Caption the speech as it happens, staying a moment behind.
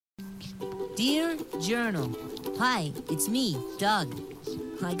Dear Journal. Hi, it's me, Doug.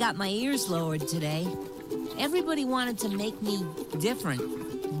 I got my ears lowered today. Everybody wanted to make me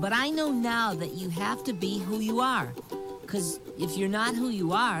different, but I know now that you have to be who you are. 'Cause if you're not who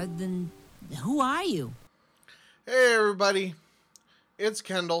you are, then who are you? Hey everybody, it's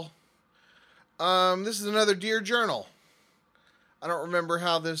Kendall. This is another Dear Journal. I don't remember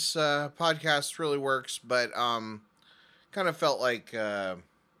how this podcast really works, but kind of felt like I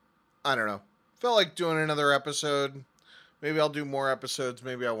don't know. Felt like doing another episode. Maybe I'll do more episodes,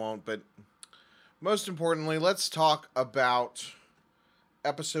 maybe I won't, but most importantly, let's talk about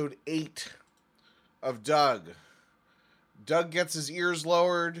episode 8 of Doug. Doug gets his ears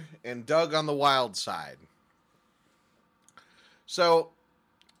lowered and Doug on the wild side. So,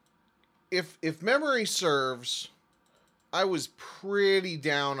 if memory serves, I was pretty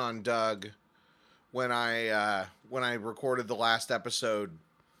down on Doug when I recorded the last episode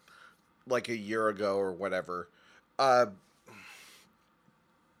like a year ago or whatever. But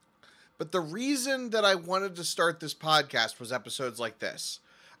the reason that I wanted to start this podcast was episodes like this.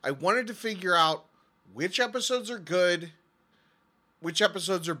 I wanted to figure out which episodes are good, which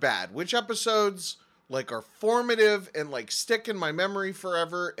episodes are bad, which episodes like are formative and like stick in my memory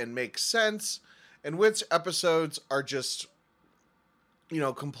forever and make sense, and which episodes are just,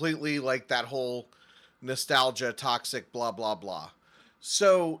 completely like that whole nostalgia, toxic, blah, blah, blah.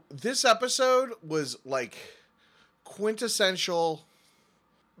 So this episode was like quintessential.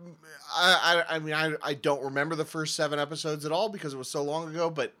 I don't remember the first 7 episodes at all because it was so long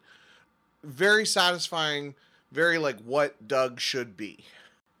ago, but very satisfying, very like what Doug should be.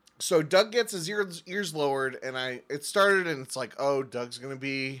 So Doug gets his ears lowered, and it started, and it's like, oh, Doug's gonna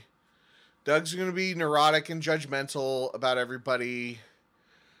be neurotic and judgmental about everybody,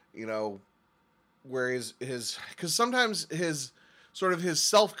 where his because sometimes his sort of his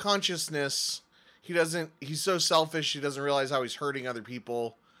self-consciousness, he's so selfish, he doesn't realize how he's hurting other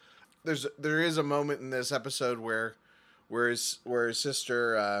people. There is a moment in this episode where his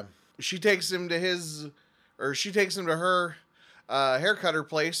sister, she takes him to her hair cutter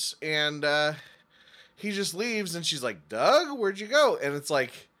place, and he just leaves, and she's like, Doug, where'd you go? And it's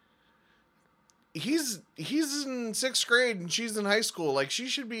like, he's in 6th grade and she's in high school. Like, she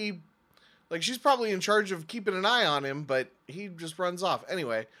should be, like, she's probably in charge of keeping an eye on him, but he just runs off.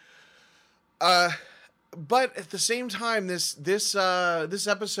 Anyway, but at the same time, this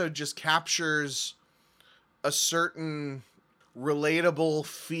episode just captures a certain relatable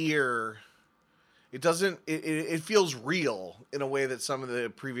fear. It feels real in a way that some of the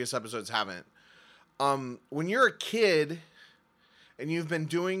previous episodes haven't. When you're a kid and you've been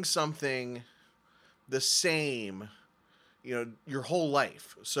doing something the same, your whole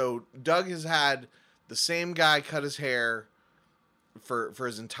life. So Doug has had the same guy cut his hair for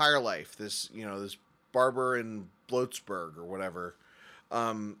his entire life. This barber in Bloatsburg or whatever.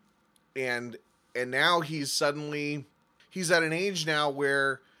 And now he's at an age now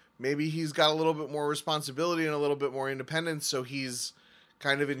where maybe he's got a little bit more responsibility and a little bit more independence, so he's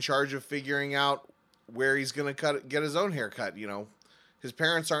kind of in charge of figuring out where he's going to get his own haircut. His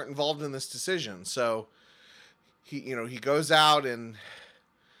parents aren't involved in this decision, so he goes out, and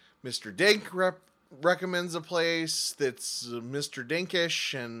Mr. Dink recommends a place that's Mr.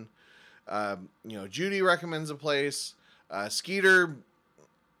 Dinkish, and Judy recommends a place. Skeeter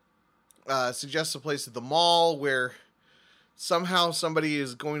suggests a place at the mall where somehow somebody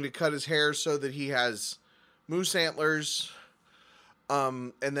is going to cut his hair so that he has moose antlers.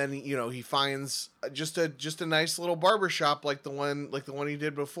 And then, he finds just a nice little barber shop like the one he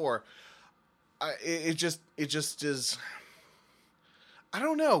did before. It just is, I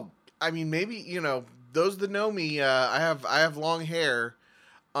don't know. I mean, maybe, those that know me, I have long hair.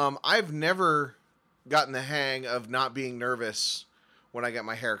 I've never gotten the hang of not being nervous when I get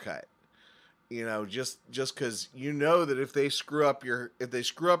my hair cut. Just because that if they screw up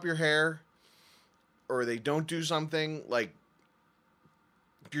your hair, or they don't do something, like,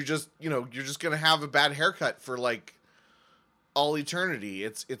 you're just gonna have a bad haircut for like all eternity.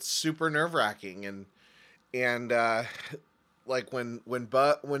 It's super nerve-wracking, and like when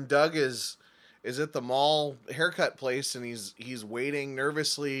Doug is at the mall haircut place and he's waiting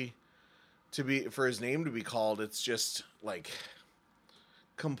nervously for his name to be called, it's just like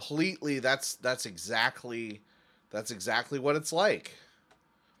completely that's exactly what it's like.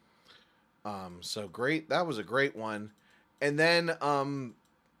 So great. That was a great one. And then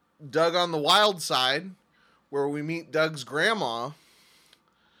Doug on the wild side, where we meet Doug's grandma.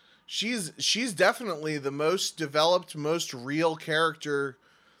 She's definitely the most developed, most real character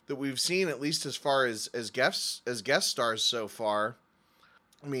that we've seen, at least as far as guest stars so far.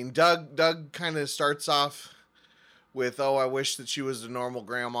 I mean, Doug kind of starts off with, oh, I wish that she was a normal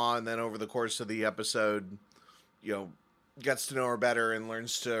grandma, and then over the course of the episode, you know, gets to know her better and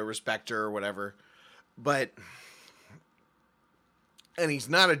learns to respect her or whatever. And he's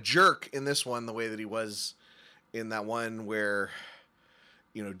not a jerk in this one the way that he was in that one where,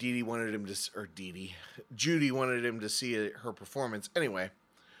 you know, Judy wanted him to see her performance anyway.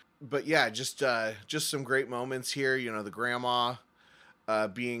 But yeah, just some great moments here. You know, the grandma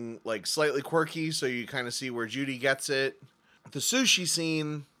being like slightly quirky, so you kind of see where Judy gets it. The sushi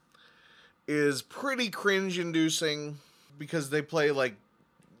scene is pretty cringe-inducing because they play like,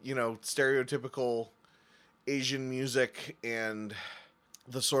 you know, stereotypical Asian music and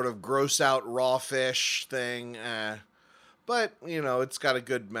the sort of gross out raw fish thing. But, you know, it's got a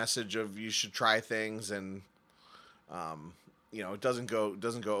good message of you should try things, and you know, it doesn't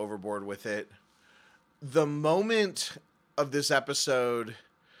go overboard with it. The moment of this episode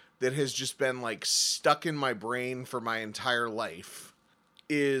that has just been like stuck in my brain for my entire life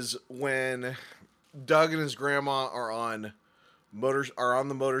is when Doug and his grandma are on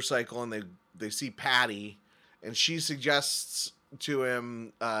the motorcycle, and they see Patty, and she suggests to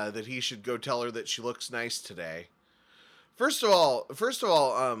him that he should go tell her that she looks nice today. First of all,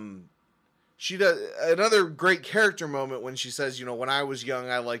 she does another great character moment when she says, you know, when I was young,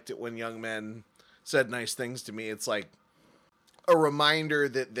 I liked it when young men said nice things to me. It's like a reminder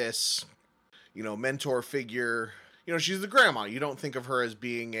that this, you know, mentor figure, you know, she's the grandma. You don't think of her as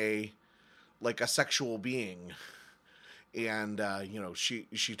being a sexual being. And, you know, she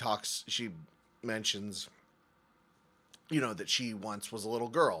mentions, you know, that she once was a little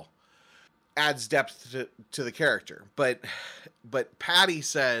girl. Adds depth to the character. But Patty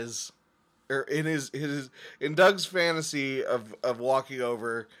says, or in Doug's fantasy of walking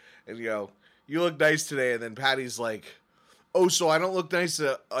over and, you know, you look nice today, and then Patty's like, oh, so I don't look nice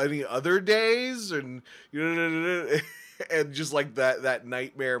any other days? And, you know, and just like that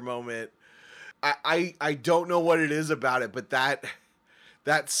nightmare moment. I don't know what it is about it, but that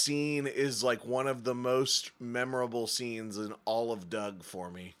scene is like one of the most memorable scenes in all of Doug for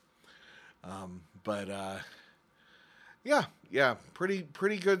me. Yeah,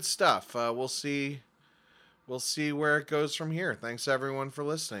 pretty good stuff. We'll see where it goes from here. Thanks everyone for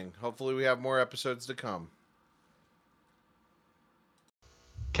listening. Hopefully we have more episodes to come.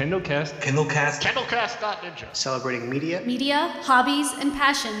 Kendallcast.ninja. Celebrating media, hobbies, and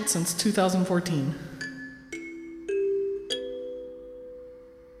passion since 2014.